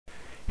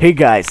Hey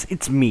guys,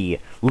 it's me,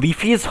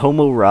 Leafy is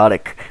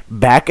homoerotic,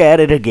 back at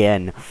it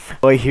again.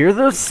 I hear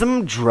there's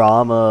some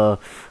drama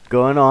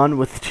going on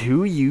with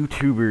two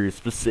YouTubers,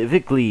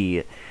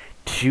 specifically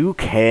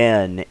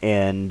Toucan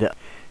and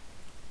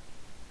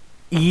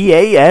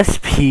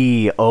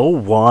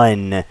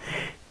EASPO1.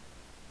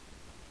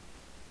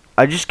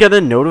 I just got a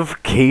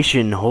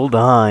notification, hold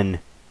on.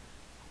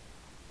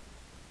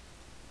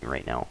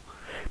 Right now.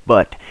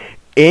 But,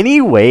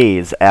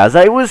 anyways, as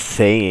I was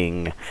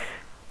saying,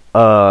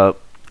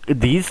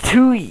 these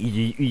two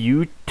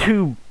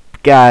YouTube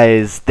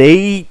guys,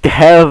 they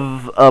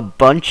have a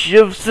bunch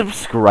of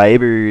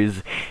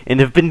subscribers and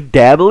have been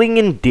dabbling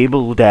in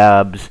dibble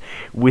dabs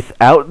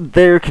without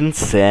their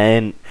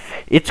consent.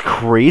 It's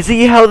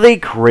crazy how they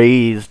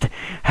crazed.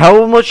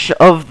 How much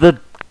of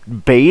the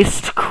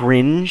based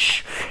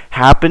cringe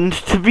happened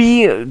to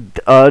be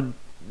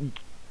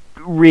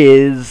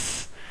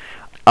Riz.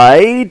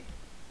 I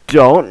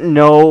don't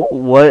know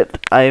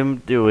what I'm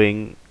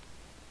doing.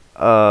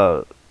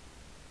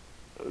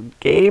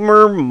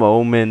 Gamer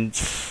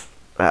moments,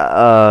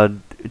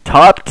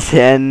 top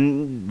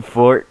 10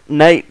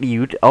 Fortnite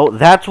YouTube. Oh,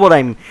 that's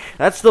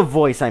the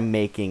voice I'm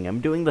making. I'm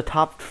doing the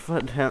top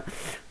 10.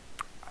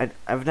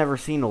 I've never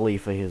seen a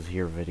Leaf of his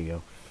here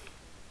video.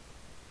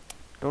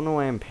 Don't know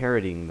why I'm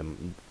parodying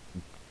them.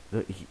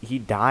 He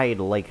died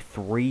like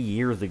 3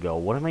 years ago.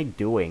 What am I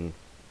doing?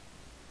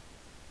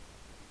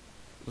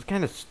 It was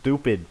kind of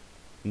stupid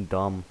and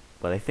dumb.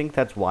 But I think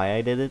that's why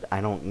I did it. I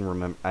don't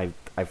remember. I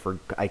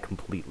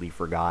completely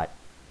forgot.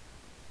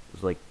 It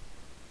was like.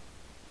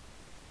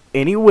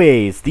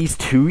 Anyways, these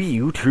two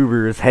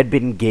YouTubers had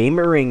been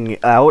gamering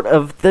out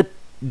of the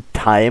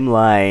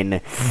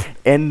timeline,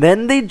 and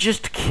then they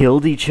just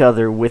killed each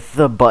other with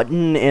the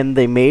button, and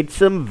they made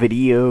some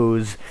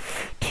videos.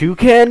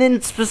 Toucan in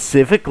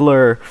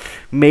particular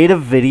made a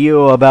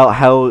video about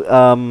how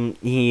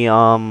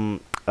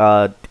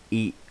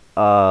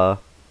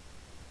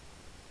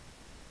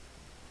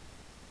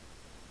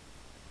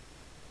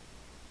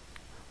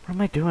What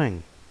am I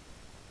doing?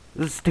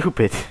 This is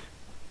stupid.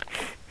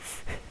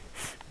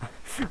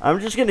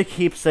 I'm just gonna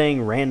keep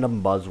saying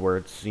random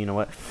buzzwords. You know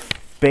what?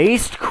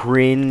 Based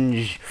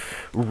cringe,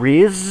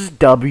 Riz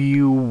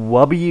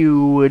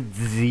W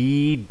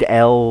Z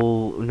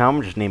L. Now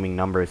I'm just naming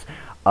numbers.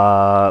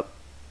 No,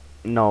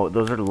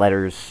 those are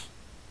letters.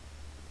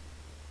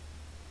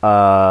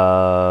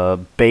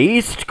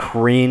 Based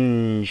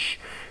cringe.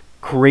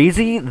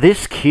 Crazy.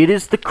 This kid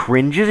is the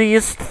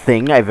cringiest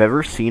thing I've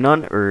ever seen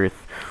on Earth.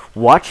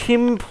 Watch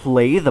him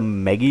play the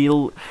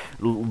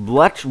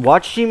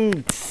watch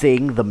him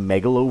sing the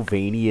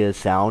Megalovania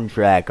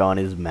soundtrack on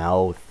his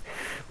mouth.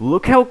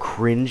 Look how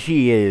cringe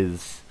he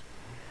is.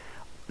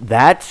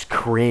 That's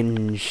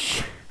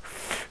cringe.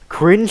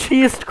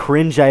 Cringiest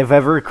cringe I've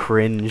ever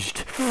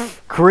cringed.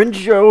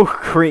 Cringe-o,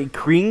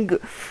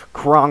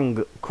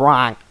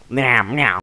 krong, nam, now.